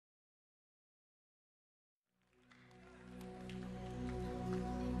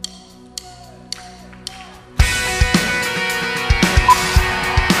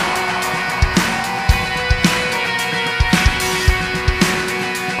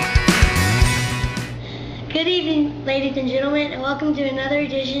Good evening, ladies and gentlemen, and welcome to another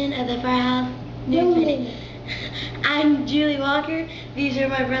edition of the Firehouse News Minute. I'm Julie Walker. These are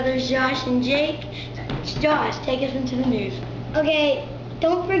my brothers Josh and Jake. Josh, take us into the news. Okay,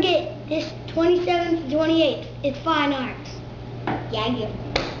 don't forget this 27th and 28th. It's Fine Arts. Yeah.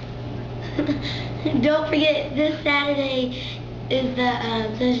 Don't forget this Saturday is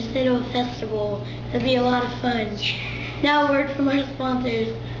the Cedar Festival. It'll be a lot of fun. Now a word from our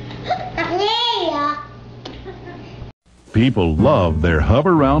sponsors. Yeah. People love their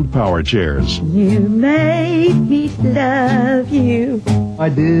hover-round power chairs. You made me love you. I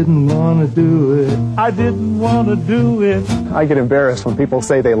didn't want to do it. I didn't want to do it. I get embarrassed when people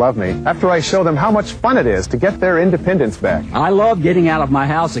say they love me after I show them how much fun it is to get their independence back. I love getting out of my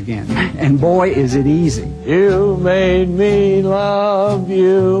house again, and boy, is it easy. You made me love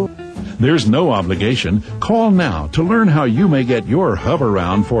you. There's no obligation. Call now to learn how you may get your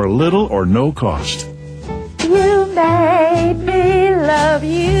hover-round for little or no cost. You made me love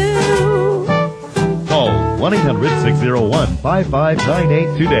you. Call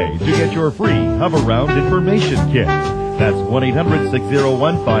 1-800-601-5598 today to get your free hover-round information kit. That's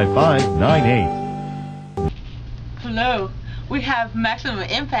 1-800-601-5598. Hello. We have Maximum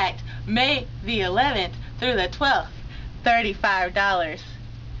Impact May the 11th through the 12th. $35.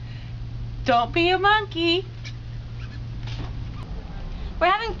 Don't be a monkey. We're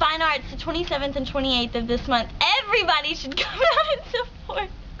having Fine Arts the 27th and 28th of this month. Everybody should come out and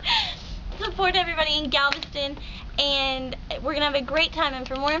support everybody in Galveston, and we're gonna have a great time. And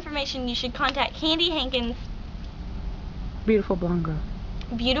for more information, you should contact Candy Hankins. Beautiful blonde girl.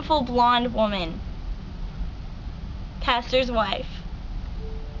 Beautiful blonde woman. Pastor's wife.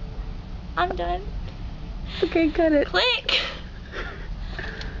 I'm done. Okay, cut it. Click.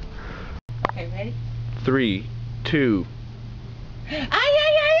 Okay, ready? 3, 2. ¡Ay, ay,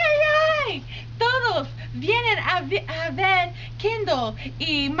 ay, ay, ay! Todos vienen a ver Kendall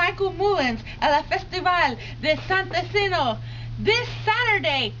y Michael Mullins a la Festival de Santacino this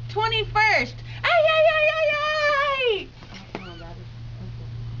Saturday, 21st. ¡Ay, ay, ay, ay, ay!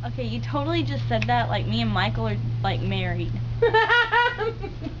 Okay, you totally just said that like me and Michael are like married.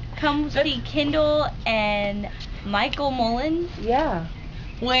 Come see Kendall and Michael Mullins. Yeah.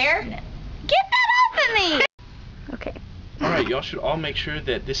 Where? Get that off of me! Okay. Alright, y'all should all make sure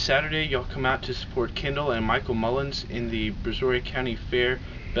that this Saturday y'all come out to support Kendall and Michael Mullins in the Brazoria County Fair.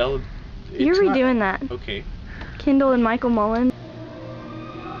 You're redoing that. Okay. Kendall and Michael Mullins.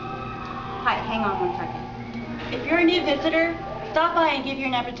 Hi, hang on 1 second. If you're a new visitor, stop by and give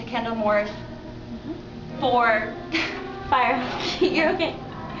your number to Kendall Morris for Firehouse. You're okay.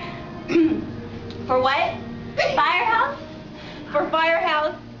 For what? Firehouse? For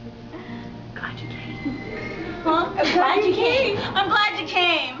Firehouse. Glad you came. Huh? I'm glad you came. I'm glad you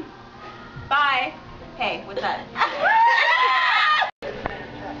came. Bye. Hey, what's up?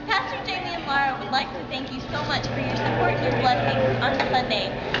 Pastor Jamie and Laura would like to thank you so much for your support and your blessings on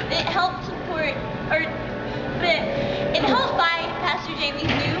Sunday. It helped support, it helped buy Pastor Jamie's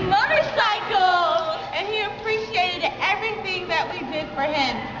new motorcycle. And he appreciated everything that we did for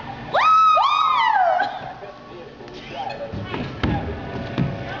him. Woo!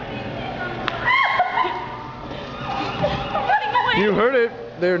 You heard it.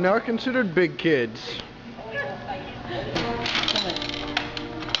 They're now considered big kids.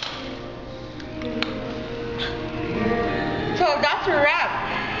 So that's a wrap.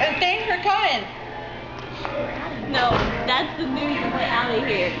 And thanks for coming. No, that's the news way out of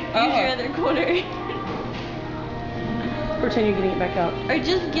here. Use your other quarter. Pretend you're getting it back out. Or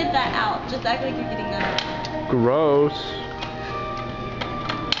just get that out. Just act like you're getting that out. Gross.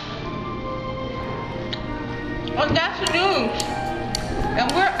 And that's the news. And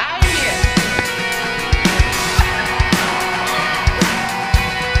we're out.